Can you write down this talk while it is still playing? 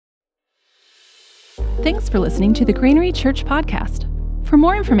Thanks for listening to the Granary Church podcast. For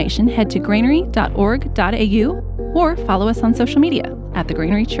more information, head to granary.org.au or follow us on social media at the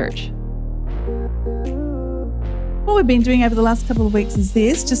Granary Church. What we've been doing over the last couple of weeks is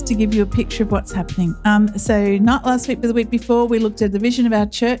this, just to give you a picture of what's happening. So not last week, but the week before, we looked at the vision of our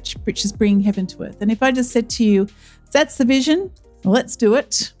church, which is bringing heaven to earth. And if I just said to you, that's the vision, let's do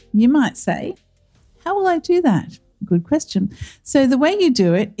it, you might say, how will I do that? Good question. So the way you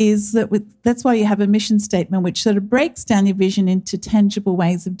do it is that's why you have a mission statement, which sort of breaks down your vision into tangible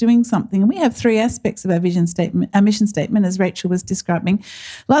ways of doing something. And we have three aspects of our mission statement, as Rachel was describing.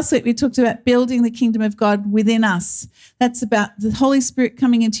 Last week, we talked about building the kingdom of God within us. That's about the Holy Spirit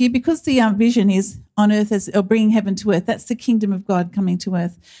coming into you, because the vision is on earth or bringing heaven to earth. That's the kingdom of God coming to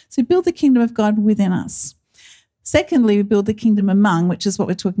earth. So build the kingdom of God within us. Secondly, we build the kingdom among, which is what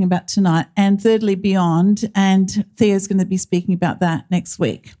we're talking about tonight. And thirdly, beyond. And Theo's going to be speaking about that next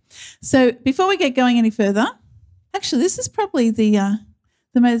week. So before we get going any further, actually, this is probably the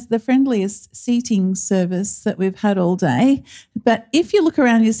friendliest seating service that we've had all day. But if you look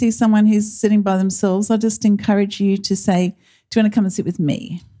around, you see someone who's sitting by themselves, I'll just encourage you to say, do you want to come and sit with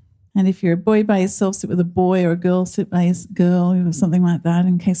me? And if you're a boy by yourself, sit with a boy, or a girl, sit by a girl, or something like that,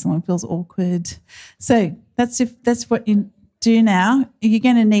 in case someone feels awkward. So that's what you do now. You're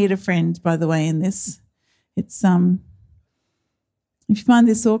going to need a friend, by the way, in this. It's if you find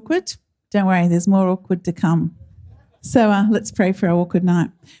this awkward, don't worry, there's more awkward to come. So let's pray for our awkward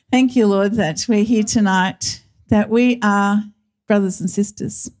night. Thank you, Lord, that we're here tonight, that we are brothers and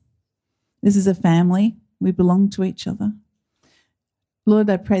sisters. This is a family. We belong to each other.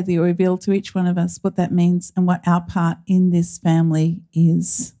 Lord, I pray that you reveal to each one of us what that means and what our part in this family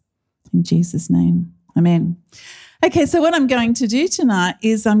is. In Jesus' name, amen. Okay, so what I'm going to do tonight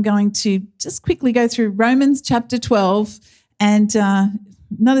is I'm going to just quickly go through Romans chapter 12, and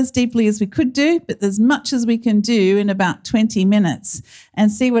not as deeply as we could do, but as much as we can do in about 20 minutes,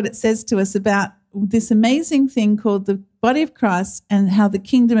 and see what it says to us about this amazing thing called the body of Christ and how the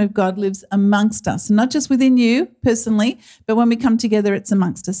kingdom of God lives amongst us, and not just within you personally, but when we come together, it's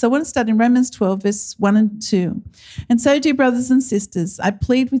amongst us. So I want to start in Romans 12, verses 1 and 2. And so, dear brothers and sisters, I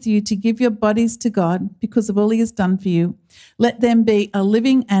plead with you to give your bodies to God because of all he has done for you. Let them be a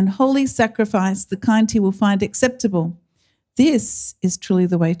living and holy sacrifice, the kind he will find acceptable. This is truly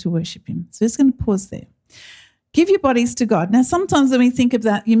the way to worship him. So just going to pause there. Give your bodies to God. Now, sometimes when we think of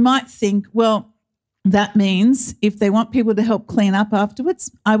that, you might think, well, that means if they want people to help clean up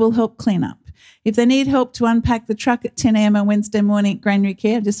afterwards, I will help clean up. If they need help to unpack the truck at 10 a.m. on Wednesday morning at Granary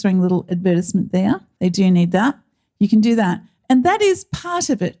Care, just throwing a little advertisement there, they do need that. You can do that. And that is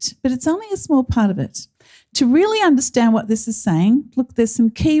part of it, but it's only a small part of it. To really understand what this is saying, look, there's some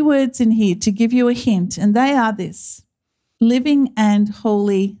key words in here to give you a hint, and they are this: living and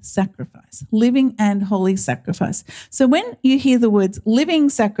holy sacrifice. Living and holy sacrifice. So when you hear the words living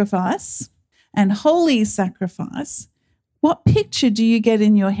sacrifice and holy sacrifice, what picture do you get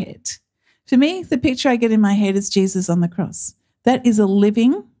in your head? For me, the picture I get in my head is Jesus on the cross. That is a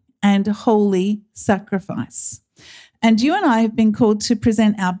living and holy sacrifice. And you and I have been called to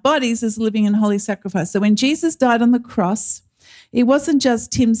present our bodies as living and holy sacrifice. So when Jesus died on the cross, it wasn't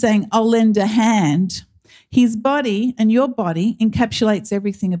just him saying, I'll lend a hand. His body and your body encapsulates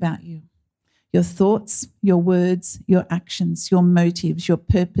everything about you. Your thoughts, your words, your actions, your motives, your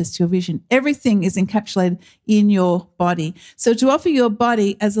purpose, your vision, everything is encapsulated in your body. So to offer your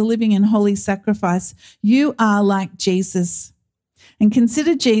body as a living and holy sacrifice, you are like Jesus. And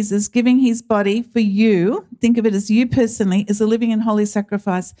consider Jesus giving his body for you. Think of it as you personally, as a living and holy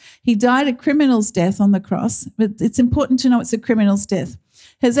sacrifice. He died a criminal's death on the cross, but it's important to know it's a criminal's death.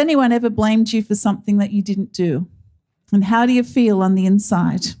 Has anyone ever blamed you for something that you didn't do? And how do you feel on the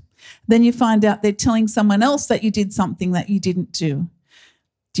inside? Then you find out they're telling someone else that you did something that you didn't do.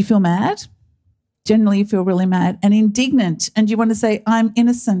 Do you feel mad? Generally, you feel really mad and indignant, and you want to say, I'm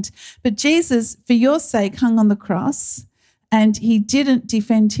innocent. But Jesus, for your sake, hung on the cross, and he didn't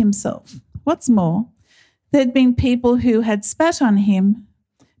defend himself. What's more, there'd been people who had spat on him,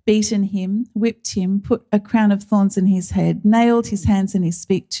 beaten him, whipped him, put a crown of thorns in his head, nailed his hands and his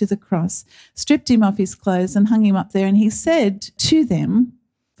feet to the cross, stripped him of his clothes and hung him up there. And he said to them,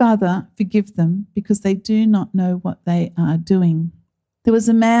 Father, forgive them, because they do not know what they are doing. There was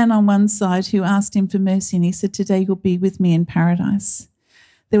a man on one side who asked him for mercy, and he said, today you'll be with me in paradise.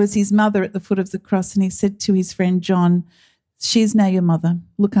 There was his mother at the foot of the cross, and he said to his friend John, she's now your mother.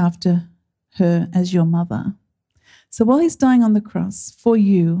 Look after her as your mother. So while he's dying on the cross for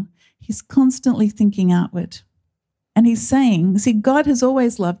you, he's constantly thinking outward. And he's saying, see, God has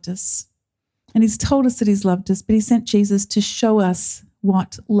always loved us. And he's told us that he's loved us, but he sent Jesus to show us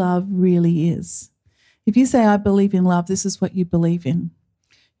what love really is. If you say, I believe in love, this is what you believe in.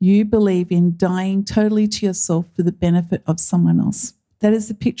 You believe in dying totally to yourself for the benefit of someone else. That is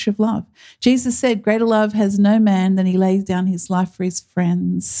the picture of love. Jesus said, greater love has no man than he lays down his life for his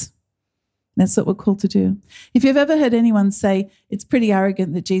friends. That's what we're called to do. If you've ever heard anyone say, it's pretty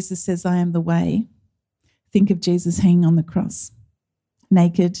arrogant that Jesus says, I am the way, think of Jesus hanging on the cross,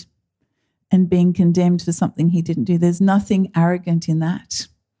 naked and being condemned for something he didn't do. There's nothing arrogant in that.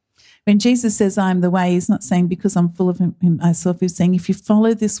 When Jesus says, I am the way, he's not saying because I'm full of him myself. He's saying if you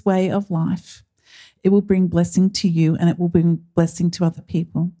follow this way of life, it will bring blessing to you and it will bring blessing to other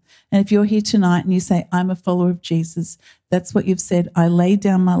people. And if you're here tonight and you say, I'm a follower of Jesus, that's what you've said. I lay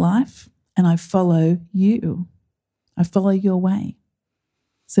down my life and I follow you. I follow your way.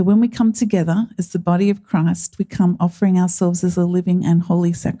 So when we come together as the body of Christ, we come offering ourselves as a living and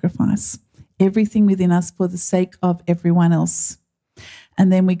holy sacrifice, everything within us for the sake of everyone else.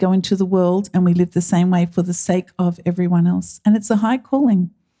 And then we go into the world and we live the same way for the sake of everyone else. And it's a high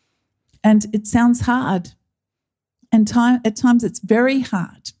calling. And it sounds hard. And at times it's very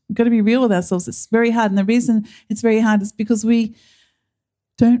hard. We've got to be real with ourselves. It's very hard. And the reason it's very hard is because we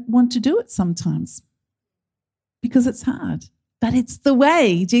don't want to do it sometimes. Because it's hard. But it's the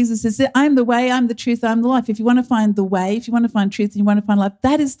way. Jesus says, I'm the way, I'm the truth, I'm the life. If you want to find the way, if you want to find truth and you want to find life,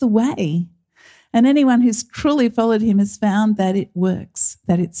 that is the way. And anyone who's truly followed him has found that it works,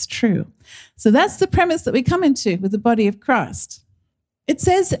 that it's true. So that's the premise that we come into with the body of Christ. It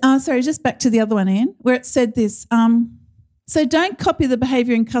says, just back to the other one, Ian, where it said this, so don't copy the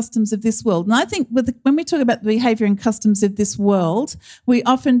behaviour and customs of this world. And I think when we talk about the behaviour and customs of this world, we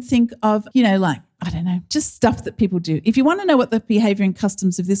often think of, just stuff that people do. If you want to know what the behaviour and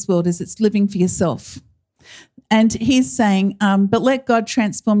customs of this world is, it's living for yourself. And he's saying, but let God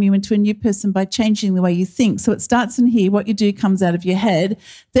transform you into a new person by changing the way you think. So it starts in here. What you do comes out of your head.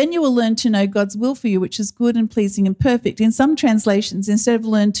 Then you will learn to know God's will for you, which is good and pleasing and perfect. In some translations, instead of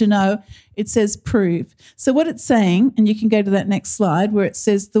learn to know, it says prove. So what it's saying, and you can go to that next slide, where it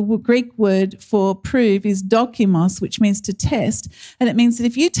says the Greek word for prove is dokimos, which means to test. And it means that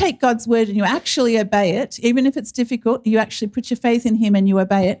if you take God's word and you actually obey it, even if it's difficult, you actually put your faith in him and you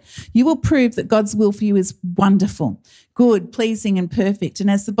obey it, you will prove that God's will for you is wonderful, good, pleasing and perfect. And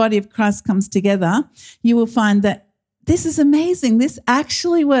as the body of Christ comes together, you will find that this is amazing. This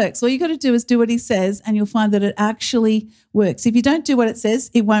actually works. All you got to do is do what he says and you'll find that it actually works. If you don't do what it says,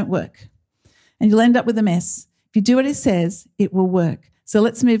 it won't work. And you'll end up with a mess. If you do what he says, it will work. So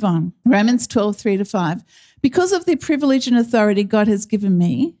let's move on. Romans 12:3-5. Because of the privilege and authority God has given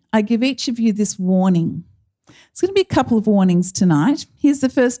me, I give each of you this warning. It's going to be a couple of warnings tonight. Here's the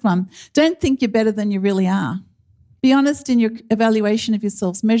first one. Don't think you're better than you really are. Be honest in your evaluation of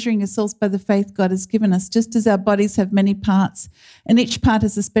yourselves, measuring yourselves by the faith God has given us. Just as our bodies have many parts and each part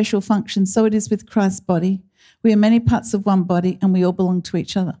has a special function, so it is with Christ's body. We are many parts of one body and we all belong to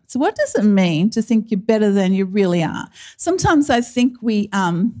each other. So what does it mean to think you're better than you really are? Sometimes I think we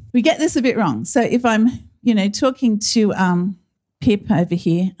get this a bit wrong. So if I'm, talking to Pip over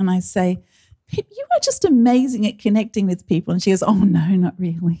here and I say, Pip, you are just amazing at connecting with people. And she goes, oh, no, not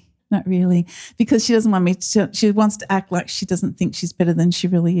really. Not really, because she doesn't want me to, she wants to act like she doesn't think she's better than she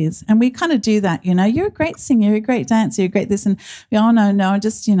really is. And we kind of do that, you're a great singer, you're a great dancer, you're great this, and no,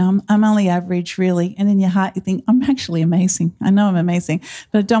 just, I'm only average really. And in your heart you think, I'm actually amazing. I know I'm amazing,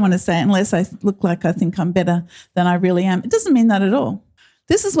 but I don't want to say it unless I look like I think I'm better than I really am. It doesn't mean that at all.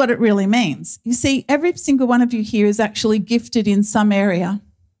 This is what it really means. You see, every single one of you here is actually gifted in some area.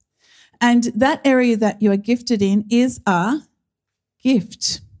 And that area that you are gifted in is a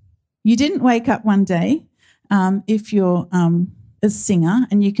gift. You didn't wake up one day, if you're a singer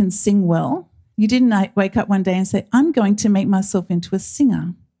and you can sing well, you didn't wake up one day and say, I'm going to make myself into a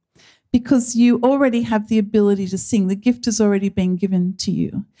singer, because you already have the ability to sing. The gift has already been given to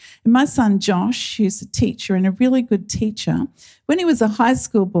you. And my son Josh, who's a teacher and a really good teacher, when he was a high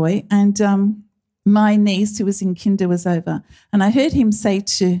school boy and my niece who was in kinder was over, and I heard him say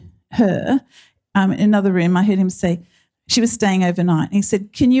to her in another room, I heard him say, she was staying overnight. And he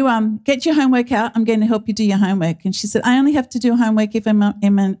said, can you get your homework out? I'm going to help you do your homework. And she said, I only have to do homework if I'm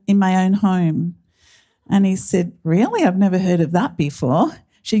in my own home. And he said, really? I've never heard of that before.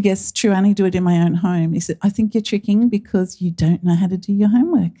 She goes, true, I only do it in my own home. He said, I think you're tricking because you don't know how to do your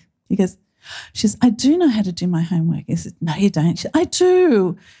homework. He goes, she says, I do know how to do my homework. He said, no, you don't. She said, I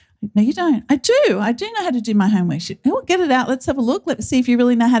do. No, you don't. I do know how to do my homework. She said, oh, get it out. Let's have a look. Let's see if you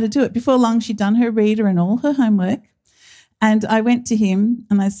really know how to do it. Before long, she'd done her reader and all her homework. And I went to him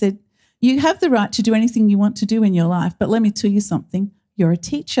and I said, you have the right to do anything you want to do in your life, but let me tell you something. You're a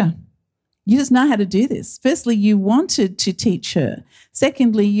teacher. You just know how to do this. Firstly, you wanted to teach her.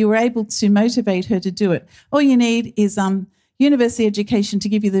 Secondly, you were able to motivate her to do it. All you need is university education to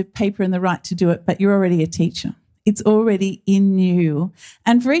give you the paper and the right to do it, but you're already a teacher. It's already in you.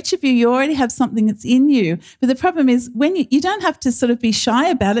 And for each of you, you already have something that's in you. But the problem is when you don't have to sort of be shy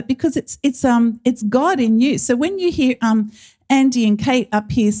about it because it's God in you. So when you hear Andy and Kate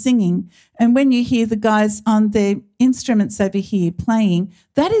up here singing, and when you hear the guys on their instruments over here playing,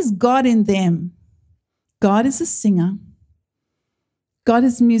 that is God in them. God is a singer. God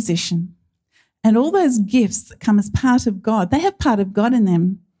is a musician. And all those gifts that come as part of God, they have part of God in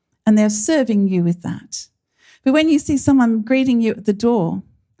them, and they're serving you with that. But when you see someone greeting you at the door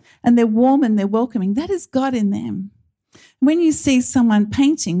and they're warm and they're welcoming, that is God in them. When you see someone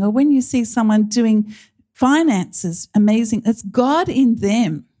painting or when you see someone doing finances, amazing, it's God in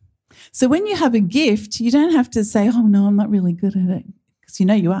them. So when you have a gift, you don't have to say, oh, no, I'm not really good at it, because you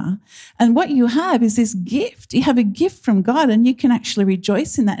know you are. And what you have is this gift. You have a gift from God, and you can actually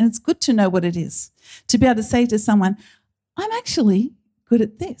rejoice in that. And it's good to know what it is, to be able to say to someone, I'm actually good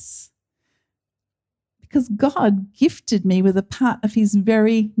at this. Because God gifted me with a part of his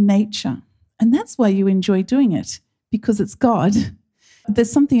very nature. And that's why you enjoy doing it, because it's God.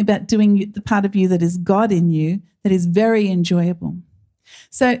 There's something about doing the part of you that is God in you that is very enjoyable.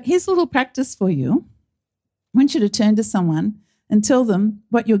 So here's a little practice for you. I want you to turn to someone and tell them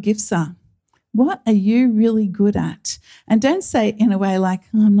what your gifts are. What are you really good at? And don't say it in a way like,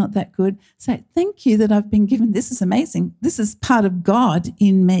 oh, I'm not that good. Say, thank you that I've been given. This is amazing. This is part of God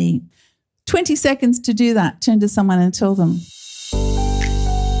in me. 20 seconds to do that. Turn to someone and tell them.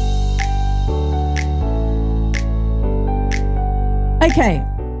 Okay.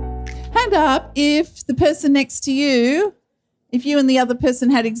 Hand up if the person next to you, if you and the other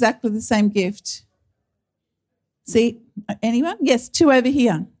person had exactly the same gift. See, anyone? Yes, two over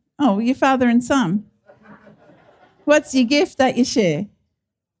here. Oh, your father and son. What's your gift that you share?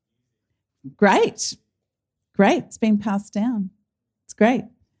 Great. Great. It's been passed down. It's great.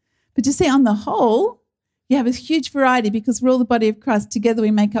 But you see, on the whole, you have a huge variety because we're all the body of Christ. Together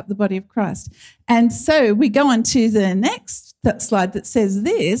we make up the body of Christ. And so we go on to the next slide that says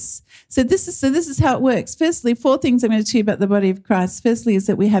this. So this is how it works. Firstly, 4 things I'm going to tell you about the body of Christ. Firstly is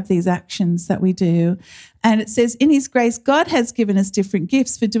that we have these actions that we do. And it says, in his grace, God has given us different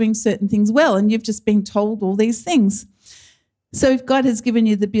gifts for doing certain things well. And you've just been told all these things. So if God has given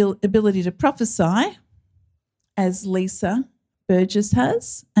you the ability to prophesy, as Lisa Burgess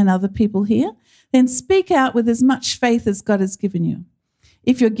has and other people here, then speak out with as much faith as God has given you.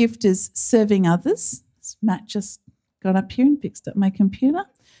 If your gift is serving others, Matt just got up here and fixed up my computer,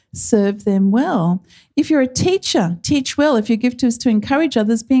 serve them well. If you're a teacher, teach well. If your gift is to encourage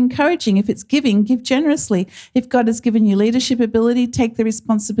others, be encouraging. If it's giving, give generously. If God has given you leadership ability, take the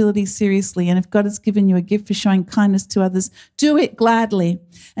responsibility seriously. And if God has given you a gift for showing kindness to others, do it gladly.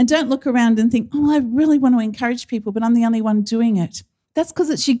 And don't look around and think, oh, I really want to encourage people, but I'm the only one doing it. That's because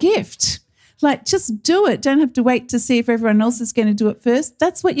it's your gift. Like, just do it. Don't have to wait to see if everyone else is going to do it first.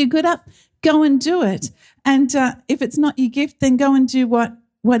 That's what you're good at. Go and do it. And if it's not your gift, then go and do what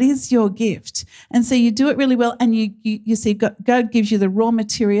is your gift. And so you do it really well, and you see God gives you the raw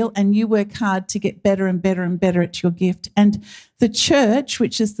material, and you work hard to get better and better and better at your gift. And the church,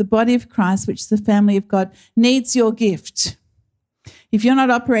 which is the body of Christ, which is the family of God, needs your gift. If you're not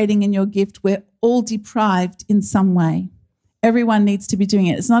operating in your gift, we're all deprived in some way. Everyone needs to be doing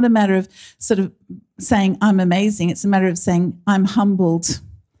it. It's not a matter of sort of saying, I'm amazing. It's a matter of saying, I'm humbled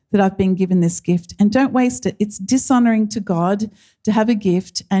that I've been given this gift. And don't waste it. It's dishonoring to God to have a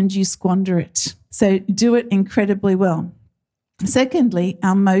gift and you squander it. So do it incredibly well. Secondly,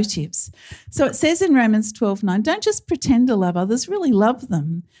 our motives. So it says in Romans 12:9, don't just pretend to love others, really love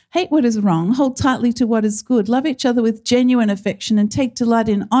them. Hate what is wrong, hold tightly to what is good, love each other with genuine affection, and take delight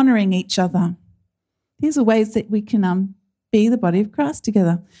in honouring each other. These are ways that we can be the body of Christ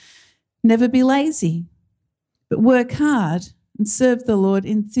together. Never be lazy, but work hard and serve the Lord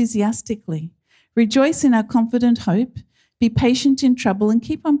enthusiastically. Rejoice in our confident hope, be patient in trouble, and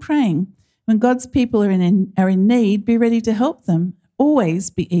keep on praying. When God's people are in need, be ready to help them. Always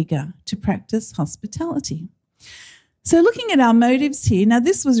be eager to practice hospitality. So looking at our motives here, now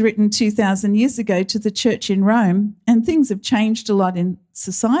this was written 2,000 years ago to the church in Rome, and things have changed a lot in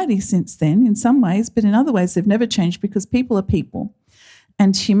society since then in some ways, but in other ways they've never changed because people are people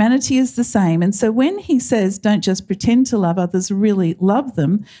and humanity is the same. And so when he says don't just pretend to love others, really love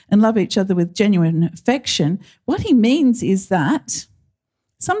them and love each other with genuine affection, what he means is that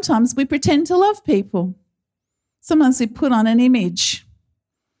sometimes we pretend to love people. Sometimes we put on an image.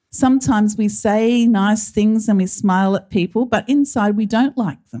 Sometimes we say nice things and we smile at people, but inside we don't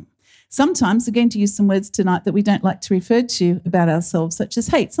like them. Sometimes we're going to use some words tonight that we don't like to refer to about ourselves, such as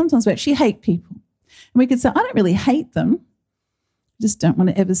hate. Sometimes we actually hate people. And we could say, I don't really hate them. I just don't want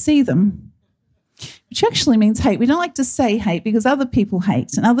to ever see them, which actually means hate. We don't like to say hate because other people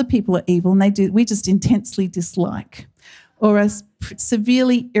hate and other people are evil and we just intensely dislike or are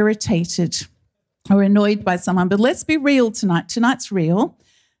severely irritated or annoyed by someone. But let's be real tonight. Tonight's real.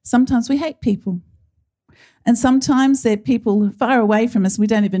 Sometimes we hate people. And sometimes they're people far away from us. We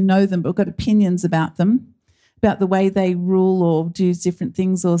don't even know them, but we've got opinions about them, about the way they rule or do different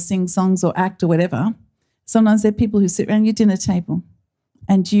things or sing songs or act or whatever. Sometimes they're people who sit around your dinner table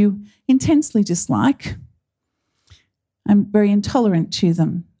and you intensely dislike and very intolerant to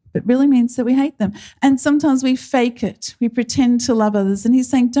them. It really means that we hate them. And sometimes we fake it. We pretend to love others. And he's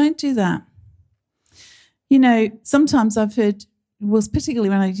saying, don't do that. You know, sometimes I've heard, particularly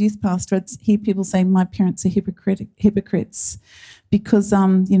when I was youth pastor, I'd hear people saying my parents are hypocrites because,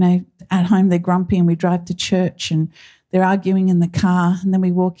 at home they're grumpy and we drive to church and they're arguing in the car and then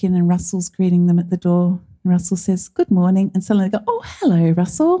we walk in and Russell's greeting them at the door and Russell says, good morning. And suddenly they go, oh, hello,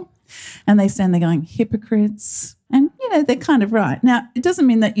 Russell. And they stand there going, hypocrites. And, they're kind of right. Now, it doesn't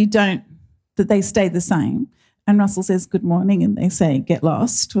mean that that they stay the same. And Russell says, good morning, and they say, get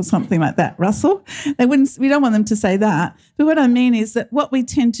lost or something like that, Russell. We don't want them to say that. But what I mean is that what we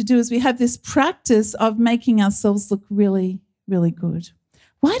tend to do is we have this practice of making ourselves look really, really good.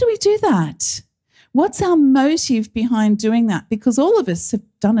 Why do we do that? What's our motive behind doing that? Because all of us have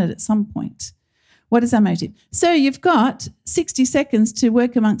done it at some point. What is our motive? So you've got 60 seconds to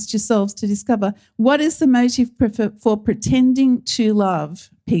work amongst yourselves to discover what is the motive for pretending to love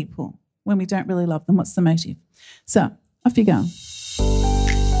people when we don't really love them. What's the motive? So off you go.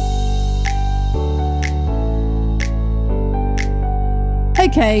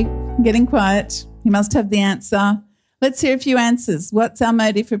 Okay, getting quiet. You must have the answer. Let's hear a few answers. What's our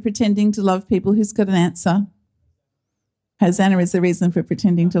motive for pretending to love people? Who's got an answer? Hosanna is the reason for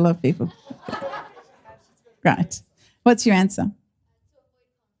pretending to love people. Right. What's your answer?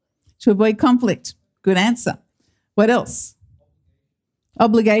 To avoid conflict. Good answer. What else?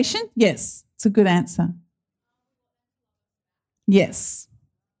 Obligation? Yes, it's a good answer. Yes.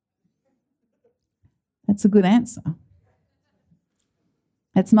 That's a good answer.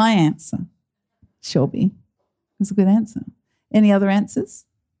 That's my answer. Shelby. That's a good answer. Any other answers?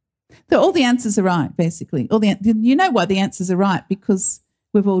 All the answers are right, basically. You know why the answers are right? Because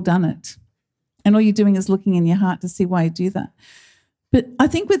we've all done it. And all you're doing is looking in your heart to see why you do that. But I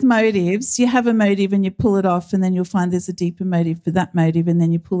think with motives, you have a motive and you pull it off and then you'll find there's a deeper motive for that motive and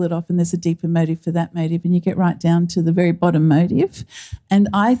then you pull it off and there's a deeper motive for that motive and you get right down to the very bottom motive. And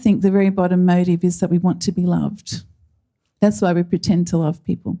I think the very bottom motive is that we want to be loved. That's why we pretend to love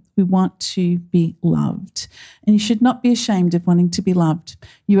people. We want to be loved. And you should not be ashamed of wanting to be loved.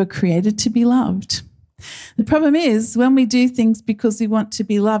 You are created to be loved. The problem is when we do things because we want to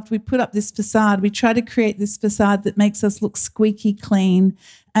be loved, we put up this facade. We try to create this facade that makes us look squeaky clean,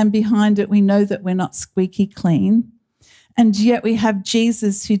 and behind it we know that we're not squeaky clean. And yet we have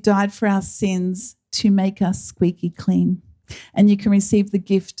Jesus who died for our sins to make us squeaky clean. And you can receive the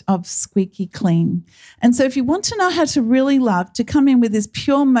gift of squeaky clean. And so if you want to know how to really love, to come in with this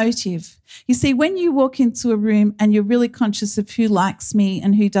pure motive. You see, when you walk into a room and you're really conscious of who likes me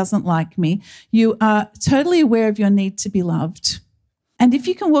and who doesn't like me, you are totally aware of your need to be loved. And if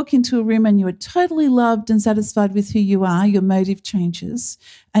you can walk into a room and you are totally loved and satisfied with who you are, your motive changes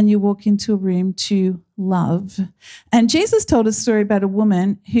and you walk into a room to love. And Jesus told a story about a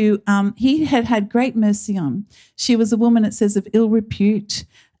woman who he had great mercy on. She was a woman, it says, of ill repute,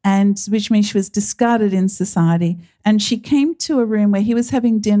 and which means she was discarded in society. And she came to a room where he was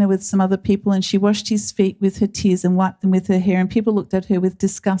having dinner with some other people and she washed his feet with her tears and wiped them with her hair, and people looked at her with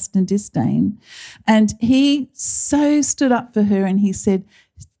disgust and disdain. And he so stood up for her and he said,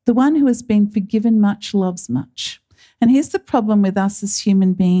 the one who has been forgiven much loves much. And here's the problem with us as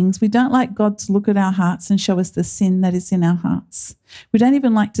human beings. We don't like God to look at our hearts and show us the sin that is in our hearts. We don't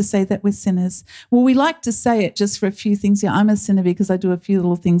even like to say that we're sinners. Well, we like to say it just for a few things. Yeah, I'm a sinner because I do a few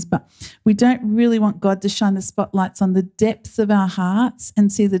little things, but we don't really want God to shine the spotlights on the depth of our hearts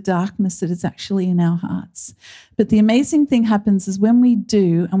and see the darkness that is actually in our hearts. But the amazing thing happens is when we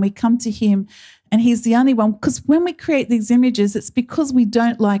do and we come to him, and he's the only one, because when we create these images, it's because we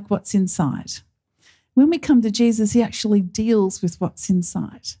don't like what's inside. When we come to Jesus, he actually deals with what's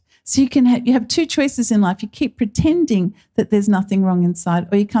inside. So you have two choices in life. You keep pretending that there's nothing wrong inside,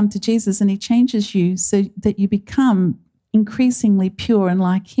 or you come to Jesus and he changes you so that you become increasingly pure and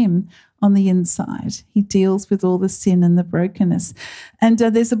like him on the inside. He deals with all the sin and the brokenness. And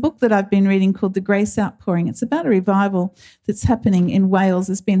there's a book that I've been reading called The Grace Outpouring. It's about a revival that's happening in Wales.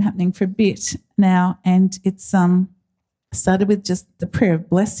 It's been happening for a bit now, and it's started with just the prayer of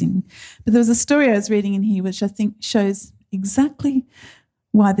blessing. But there was a story I was reading in here which I think shows exactly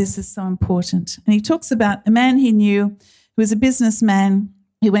why this is so important. And he talks about a man he knew who was a businessman.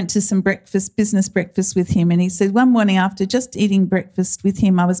 He went to some business breakfast with him, and he said, one morning after just eating breakfast with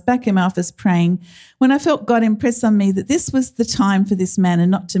him, I was back in my office praying when I felt God impress on me that this was the time for this man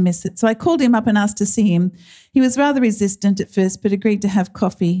and not to miss it. So I called him up and asked to see him. He was rather resistant at first, but agreed to have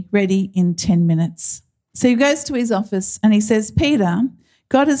coffee ready in 10 minutes. So he goes to his office and he says, Peter,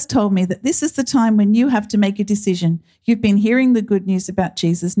 God has told me that this is the time when you have to make a decision. You've been hearing the good news about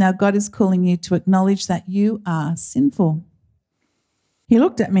Jesus. Now God is calling you to acknowledge that you are sinful. He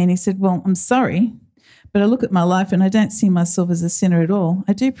looked at me and he said, well, I'm sorry, but I look at my life and I don't see myself as a sinner at all.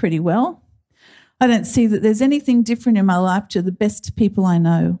 I do pretty well. I don't see that there's anything different in my life to the best people I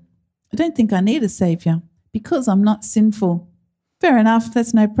know. I don't think I need a saviour because I'm not sinful. Fair enough,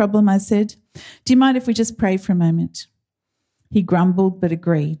 that's no problem, I said. Do you mind if we just pray for a moment? He grumbled but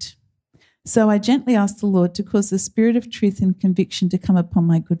agreed. So I gently asked the Lord to cause the spirit of truth and conviction to come upon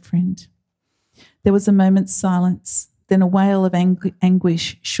my good friend. There was a moment's silence. Then a wail of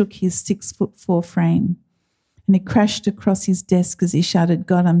anguish shook his 6'4" frame, and it crashed across his desk as he shouted,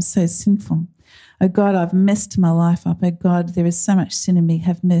 God, I'm so sinful. Oh God, I've messed my life up. Oh God, there is so much sin in me.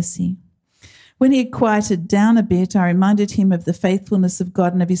 Have mercy. When he had quieted down a bit, I reminded him of the faithfulness of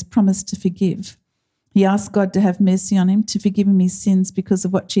God and of his promise to forgive. He asked God to have mercy on him, to forgive him his sins because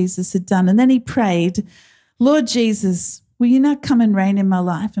of what Jesus had done. And then he prayed, Lord Jesus, will you now come and reign in my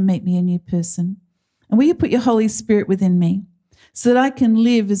life and make me a new person? And will you put your Holy Spirit within me so that I can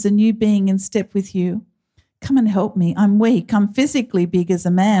live as a new being in step with you? Come and help me. I'm weak. I'm physically big as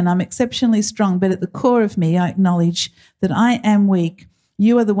a man. I'm exceptionally strong, but at the core of me, I acknowledge that I am weak.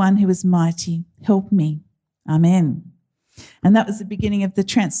 You are the one who is mighty. Help me. Amen. And that was the beginning of the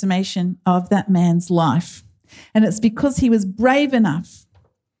transformation of that man's life. And it's because he was brave enough.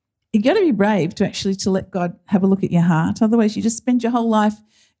 You've got to be brave to let God have a look at your heart. Otherwise, you just spend your whole life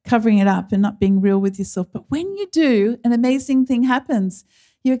covering it up and not being real with yourself. But when you do, an amazing thing happens.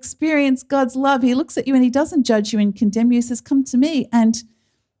 You experience God's love. He looks at you and he doesn't judge you and condemn you. He says, come to me and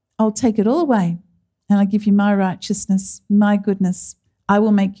I'll take it all away. And I'll give you my righteousness, my goodness. I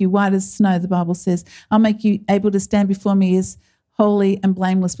will make you white as snow, the Bible says. I'll make you able to stand before me as holy and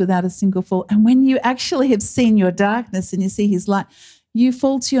blameless without a single fault. And when you actually have seen your darkness and you see his light, you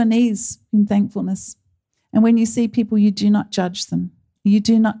fall to your knees in thankfulness. And when you see people, you do not judge them. You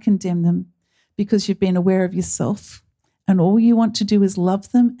do not condemn them because you've been aware of yourself. And all you want to do is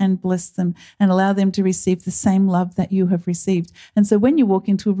love them and bless them and allow them to receive the same love that you have received. And so when you walk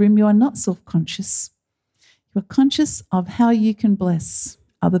into a room, you are not self-conscious. You're conscious of how you can bless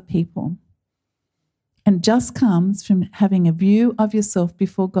other people. And it just comes from having a view of yourself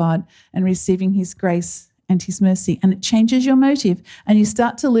before God and receiving his grace and his mercy. And it changes your motive. And you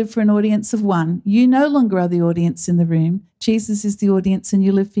start to live for an audience of one. You no longer are the audience in the room. Jesus is the audience and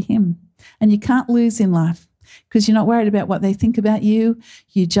you live for him. And you can't lose in life because you're not worried about what they think about you.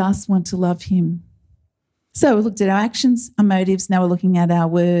 You just want to love him. So we looked at our actions, our motives. Now we're looking at our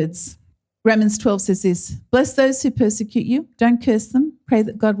words. Romans 12 says this, bless those who persecute you. Don't curse them. Pray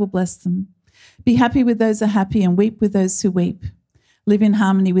that God will bless them. Be happy with those who are happy and weep with those who weep. Live in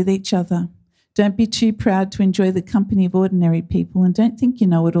harmony with each other. Don't be too proud to enjoy the company of ordinary people and don't think you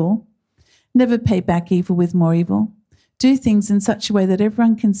know it all. Never pay back evil with more evil. Do things in such a way that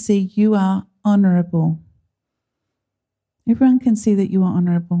everyone can see you are honourable. Everyone can see that you are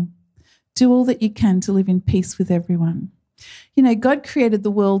honourable. Do all that you can to live in peace with everyone. You know, God created the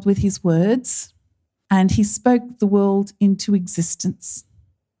world with his words and he spoke the world into existence.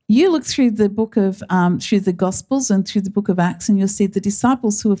 You look through the book of, through the Gospels and through the book of Acts and you'll see the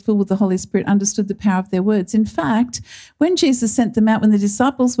disciples who were filled with the Holy Spirit understood the power of their words. In fact, when Jesus sent them out, when the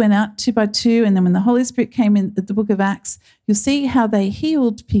disciples went out 2 by 2 and then when the Holy Spirit came in at the book of Acts, you'll see how they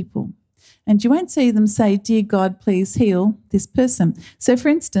healed people. And you won't see them say, dear God, please heal this person. So, for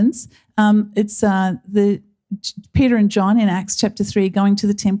instance, it's the Peter and John in Acts chapter 3 going to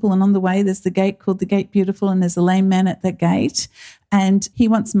the temple, and on the way there's the gate called the Gate Beautiful, and there's a lame man at that gate and he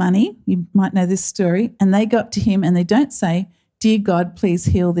wants money. You might know this story. And they go up to him and they don't say, dear God, please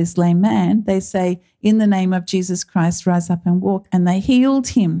heal this lame man. They say, in the name of Jesus Christ, rise up and walk. And they healed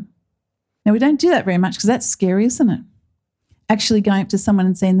him. Now, we don't do that very much because that's scary, isn't it? Actually going up to someone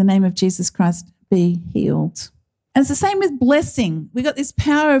and saying, in the name of Jesus Christ, be healed. And it's the same with blessing. We got this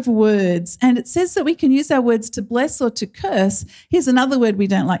power of words, and it says that we can use our words to bless or to curse. Here's another word we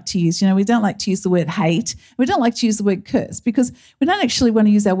don't like to use. We don't like to use the word hate. We don't like to use the word curse because we don't actually want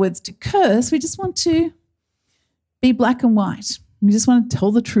to use our words to curse. We just want to be black and white. We just want to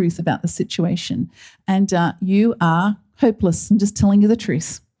tell the truth about the situation. And you are hopeless. I'm just telling you the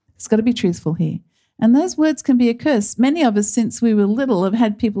truth. It's got to be truthful here. And those words can be a curse. Many of us, since we were little, have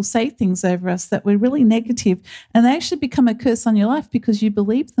had people say things over us that were really negative, and they actually become a curse on your life because you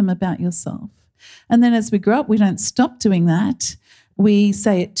believe them about yourself. And then as we grow up, we don't stop doing that. We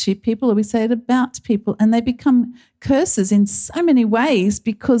say it to people or we say it about people, and they become curses in so many ways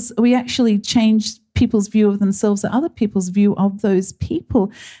because we actually change people's view of themselves or other people's view of those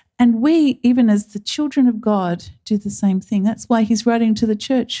people. And we, even as the children of God, do the same thing. That's why he's writing to the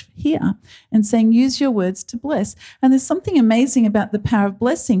church here and saying, use your words to bless. And there's something amazing about the power of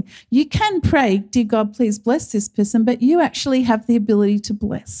blessing. You can pray, dear God, please bless this person, but you actually have the ability to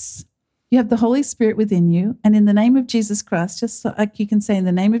bless. You have the Holy Spirit within you. And in the name of Jesus Christ, just like you can say, in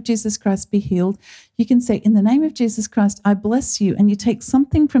the name of Jesus Christ, be healed. You can say, in the name of Jesus Christ, I bless you. And you take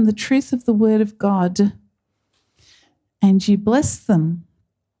something from the truth of the word of God and you bless them.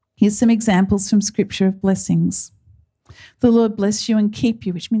 Here's some examples from Scripture of blessings. The Lord bless you and keep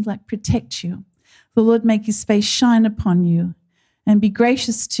you, which means like protect you. The Lord make his face shine upon you and be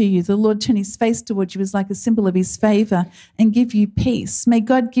gracious to you. The Lord turn his face towards you as like a symbol of his favor and give you peace. May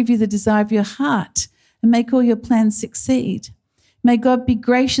God give you the desire of your heart and make all your plans succeed. May God be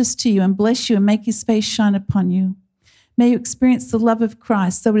gracious to you and bless you and make his face shine upon you. May you experience the love of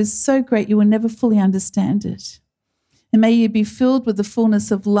Christ, though it is so great you will never fully understand it. And may you be filled with the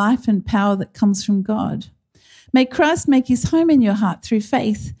fullness of life and power that comes from God. May Christ make his home in your heart through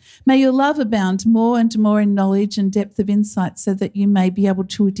faith. May your love abound more and more in knowledge and depth of insight so that you may be able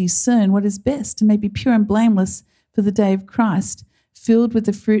to discern what is best and may be pure and blameless for the day of Christ, filled with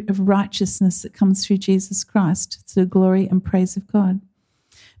the fruit of righteousness that comes through Jesus Christ, to the glory and praise of God.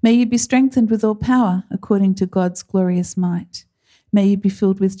 May you be strengthened with all power according to God's glorious might. May you be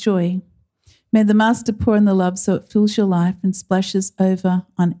filled with joy. May the Master pour in the love so it fills your life and splashes over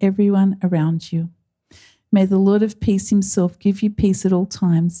on everyone around you. May the Lord of peace himself give you peace at all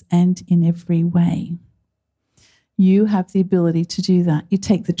times and in every way. You have the ability to do that. You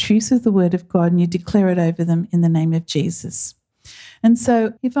take the truth of the word of God and you declare it over them in the name of Jesus. And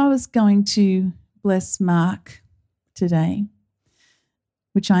so if I was going to bless Mark today,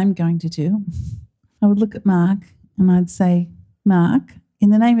 which I'm going to do, I would look at Mark and I'd say, Mark,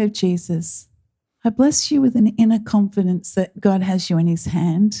 in the name of Jesus, I bless you with an inner confidence that God has you in his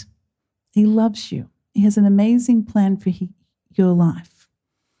hand. He loves you. He has an amazing plan for your life.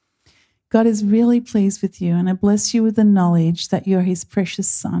 God is really pleased with you, and I bless you with the knowledge that you're his precious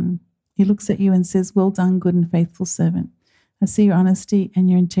son. He looks at you and says, well done, good and faithful servant. I see your honesty and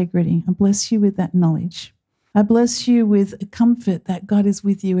your integrity. I bless you with that knowledge. I bless you with a comfort that God is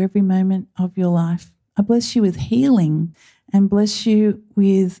with you every moment of your life. I bless you with healing and bless you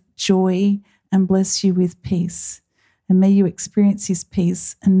with joy and bless you with peace. And may you experience his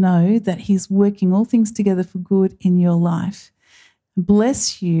peace and know that he's working all things together for good in your life.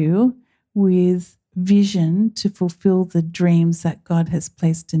 Bless you with vision to fulfill the dreams that God has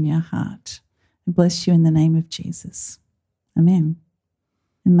placed in your heart. I bless you in the name of Jesus. Amen.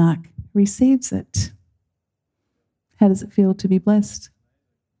 And Mark receives it. How does it feel to be blessed?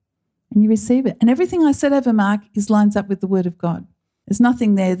 And you receive it. And everything I said over Mark lines up with the word of God. There's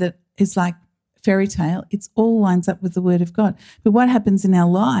nothing there that is like fairy tale. It's all lines up with the word of God. But what happens in our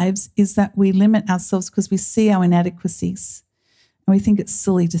lives is that we limit ourselves because we see our inadequacies. And we think it's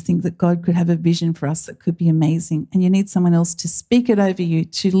silly to think that God could have a vision for us that could be amazing. And you need someone else to speak it over you,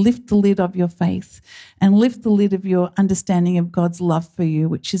 to lift the lid of your faith and lift the lid of your understanding of God's love for you,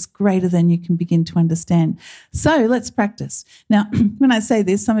 which is greater than you can begin to understand. So let's practice. Now, when I say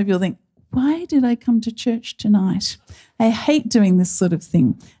this, some of you will think, why did I come to church tonight? I hate doing this sort of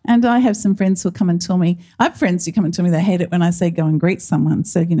thing. And I have some friends who'll come and tell me, I have friends who come and tell me they hate it when I say go and greet someone.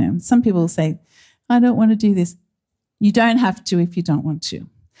 So, some people will say, I don't want to do this. You don't have to if you don't want to.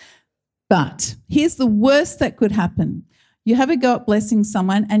 But here's the worst that could happen. You have a go at blessing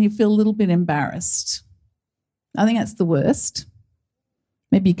someone and you feel a little bit embarrassed. I think that's the worst.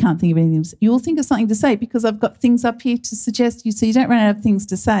 Maybe you can't think of anything. You'll think of something to say because I've got things up here to suggest you so you don't run out of things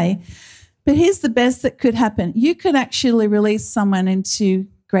to say. But here's the best that could happen. You could actually release someone into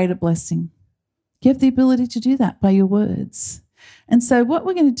greater blessing. You have the ability to do that by your words. And so what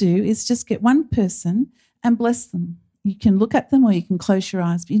we're going to do is just get one person and bless them. You can look at them or you can close your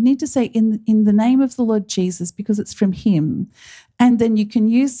eyes. But you need to say in the name of the Lord Jesus because it's from him. And then you can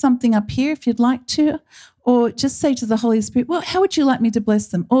use something up here if you'd like to, or just say to the Holy Spirit, well, how would you like me to bless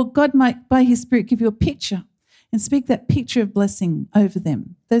them? Or God might, by his Spirit, give you a picture and speak that picture of blessing over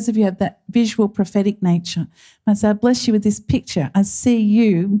them. Those of you who have that visual prophetic nature might say, I bless you with this picture. I see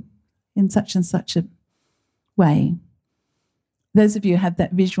you in such and such a way. Those of you who have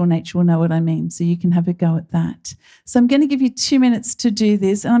that visual nature will know what I mean, so you can have a go at that. So I'm going to give you 2 minutes to do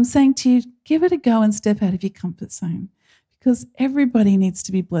this, and I'm saying to you, give it a go and step out of your comfort zone, because everybody needs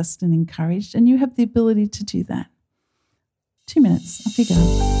to be blessed and encouraged, and you have the ability to do that. 2 minutes, off you go.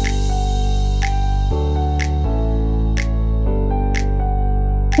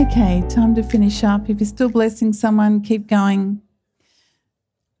 Okay, time to finish up. If you're still blessing someone, keep going.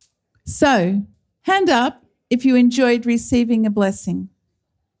 So, hand up if you enjoyed receiving a blessing.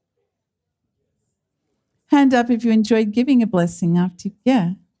 Hand up if you enjoyed giving a blessing after,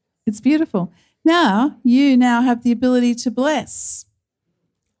 yeah, it's beautiful. Now, you now have the ability to bless.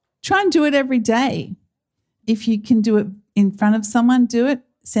 Try and do it every day. If you can do it in front of someone, do it.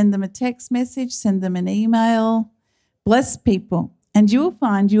 Send them a text message, send them an email. Bless people, and you will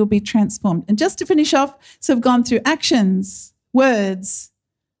find you will be transformed. And just to finish off, so we've gone through actions, motives,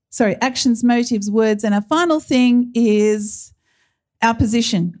 words, and our final thing is our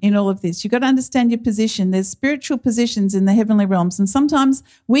position in all of this. You've got to understand your position. There's spiritual positions in the heavenly realms, and sometimes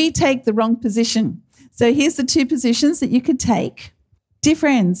we take the wrong position. So here's the 2 positions that you could take. Dear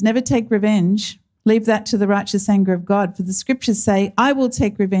friends, never take revenge. Leave that to the righteous anger of God. For the scriptures say, I will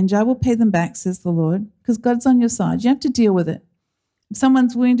take revenge. I will pay them back, says the Lord, because God's on your side. You have to deal with it. If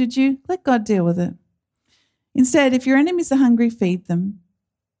someone's wounded you, let God deal with it. Instead, if your enemies are hungry, feed them.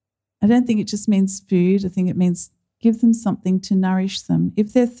 I don't think it just means food. I think it means give them something to nourish them.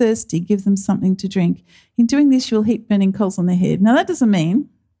 If they're thirsty, give them something to drink. In doing this, you'll heap burning coals on their head. Now, that doesn't mean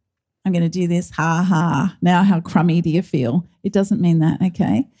I'm going to do this, ha, ha, now how crummy do you feel? It doesn't mean that,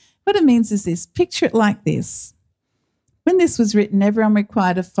 okay? What it means is this. Picture it like this. When this was written, everyone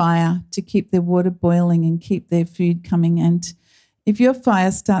required a fire to keep their water boiling and keep their food coming. And if your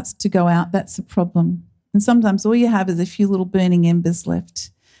fire starts to go out, that's a problem. And sometimes all you have is a few little burning embers left.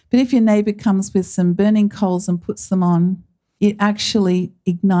 But if your neighbour comes with some burning coals and puts them on, it actually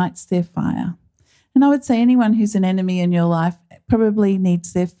ignites their fire. And I would say anyone who's an enemy in your life probably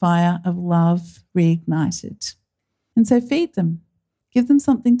needs their fire of love reignited. And so feed them. Give them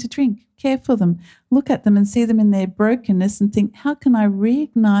something to drink. Care for them. Look at them and see them in their brokenness and think, how can I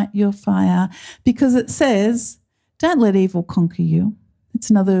reignite your fire? Because it says, don't let evil conquer you. It's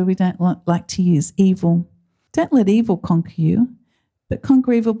another word we don't like to use, evil. Don't let evil conquer you, but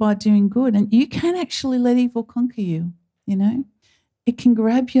conquer evil by doing good. And you can actually let evil conquer you, you know. It can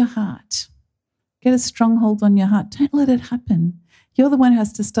grab your heart, get a stronghold on your heart. Don't let it happen. You're the one who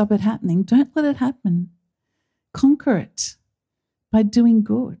has to stop it happening. Don't let it happen. Conquer it by doing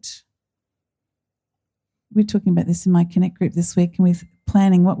good. We're talking about this in my Connect group this week, and we're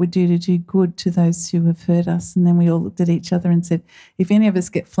planning what we do good to those who have hurt us. And then we all looked at each other and said, if any of us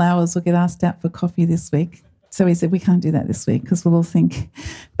get flowers or get asked out for coffee this week. So we said, we can't do that this week because we'll all think.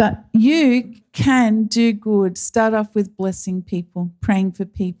 But you can do good. Start off with blessing people, praying for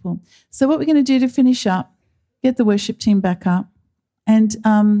people. So what we're going to do to finish up, get the worship team back up, and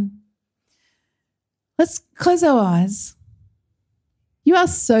let's close our eyes. You are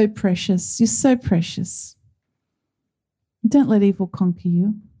so precious. You're so precious. Don't let evil conquer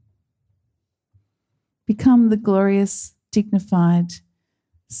you. Become the glorious, dignified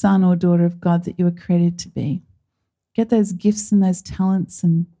son or daughter of God that you were created to be. Get those gifts and those talents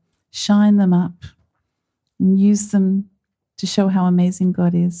and shine them up and use them to show how amazing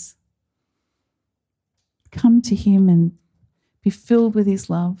God is. Come to him and be filled with his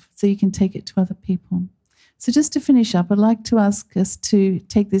love so you can take it to other people. So just to finish up, I'd like to ask us to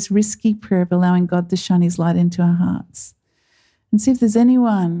take this risky prayer of allowing God to shine his light into our hearts and see if there's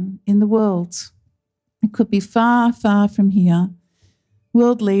anyone in the world. It could be far, far from here.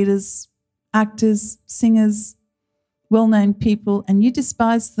 World leaders, actors, singers, well-known people, and you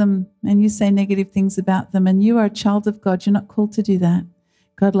despise them and you say negative things about them, and you are a child of God. You're not called to do that.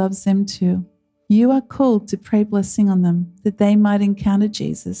 God loves them too. You are called to pray blessing on them that they might encounter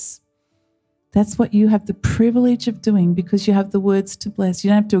Jesus. That's what you have the privilege of doing because you have the words to bless. You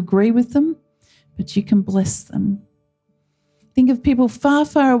don't have to agree with them, but you can bless them. Think of people far,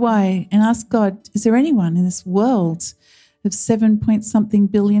 far away and ask God, is there anyone in this world of 7-point-something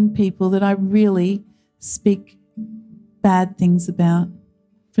billion people that I really speak bad things about?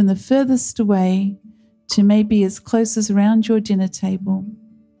 From the furthest away to maybe as close as around your dinner table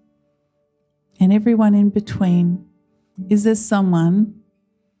and everyone in between. Is there someone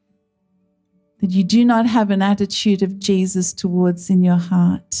that you do not have an attitude of Jesus towards in your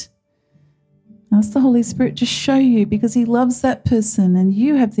heart. Ask the Holy Spirit to show you, because he loves that person and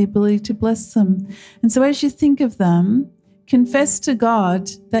you have the ability to bless them. And so as you think of them, confess to God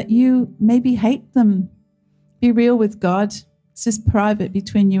that you maybe hate them. Be real with God. It's just private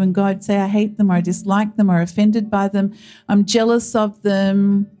between you and God. Say, I hate them, or I dislike them, or offended by them. I'm jealous of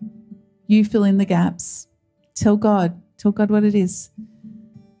them. You fill in the gaps. Tell God what it is.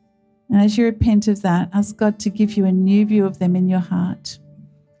 And as you repent of that, ask God to give you a new view of them in your heart.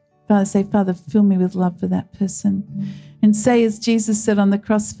 Father, say, Father, fill me with love for that person. And say, as Jesus said on the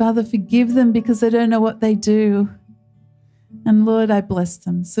cross, Father, forgive them because they don't know what they do. And Lord, I bless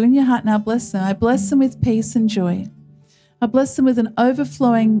them. So in your heart now, bless them. I bless them with peace and joy. I bless them with an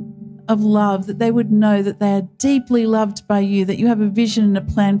overflowing of love, that they would know that they are deeply loved by you, that you have a vision and a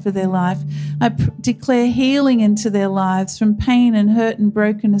plan for their life. I declare healing into their lives from pain and hurt and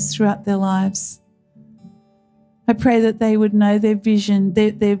brokenness throughout their lives. I pray that they would know their vision,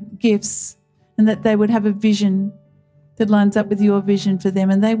 their gifts, and that they would have a vision that lines up with your vision for them,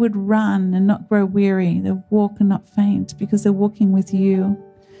 and they would run and not grow weary. They'll walk and not faint because they're walking with you.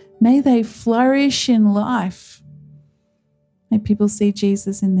 May they flourish in life. May people see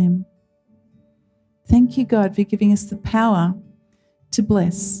Jesus in them. Thank you, God, for giving us the power to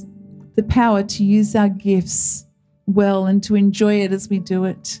bless, the power to use our gifts well and to enjoy it as we do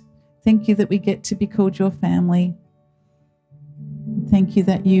it. Thank you that we get to be called your family. Thank you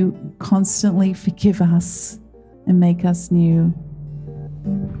that you constantly forgive us and make us new.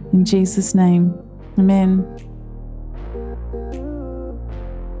 In Jesus' name, amen.